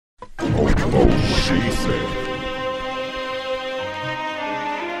Oh, she said.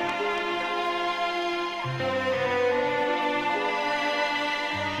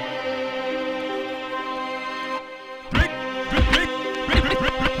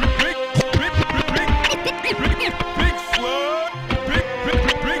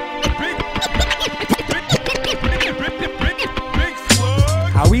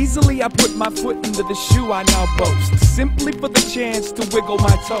 How easily I put my foot into the shoe I now boast, simply for the chance to wiggle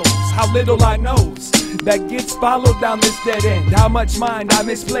my toes. How little I knows that gets followed down this dead end. How much mind I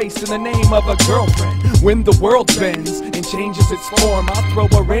misplaced in the name of a girlfriend. When the world bends and changes its form, I'll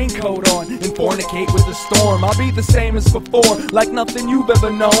throw a raincoat on and fornicate with the storm. I'll be the same as before, like nothing you've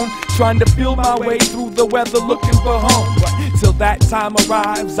ever known, trying to feel my way through the weather looking for home. But till that time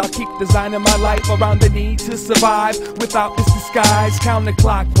arrives, I'll keep designing my life around the need to survive without this disguise.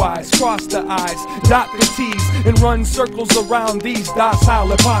 Counterclockwise, cross the I's, dot the T's, and run circles around these docile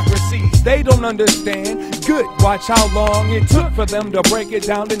hypocrisies. They don't understand. Good, watch how long it took for them to break it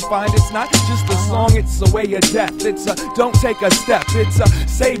down and find it's not just a song, it's a way of death. It's a don't take a step, it's a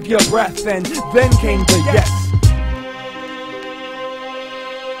save your breath, and then came the yes.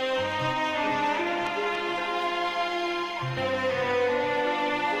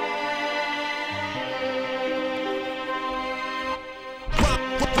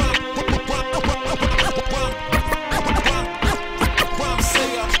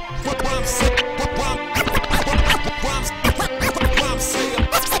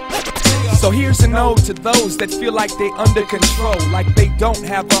 So here's an ode to those that feel like they under control, like they don't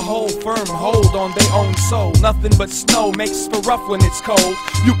have a whole firm hold on their own soul. Nothing but snow makes for rough when it's cold.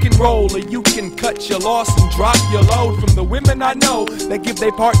 You can roll or you can cut your loss and drop your load. From the women I know that give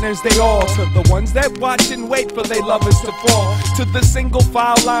their partners they all, to the ones that watch and wait for their lovers to fall, to the single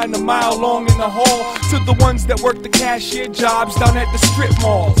file line a mile long in the hall, to the ones that work the cashier jobs down at the strip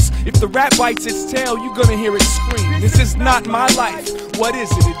malls. If the rat bites its tail, you're gonna hear it scream. This is not my life. What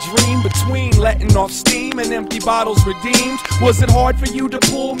is it, a dream between letting off steam and empty bottles redeemed? Was it hard for you to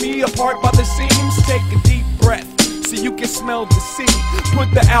pull me apart by the seams? Take a deep breath so you can smell the sea.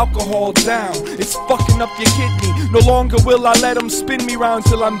 Put the alcohol down, it's fucking up your kidney. No longer will I let them spin me round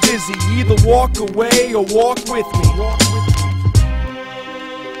till I'm dizzy. Either walk away or walk with me.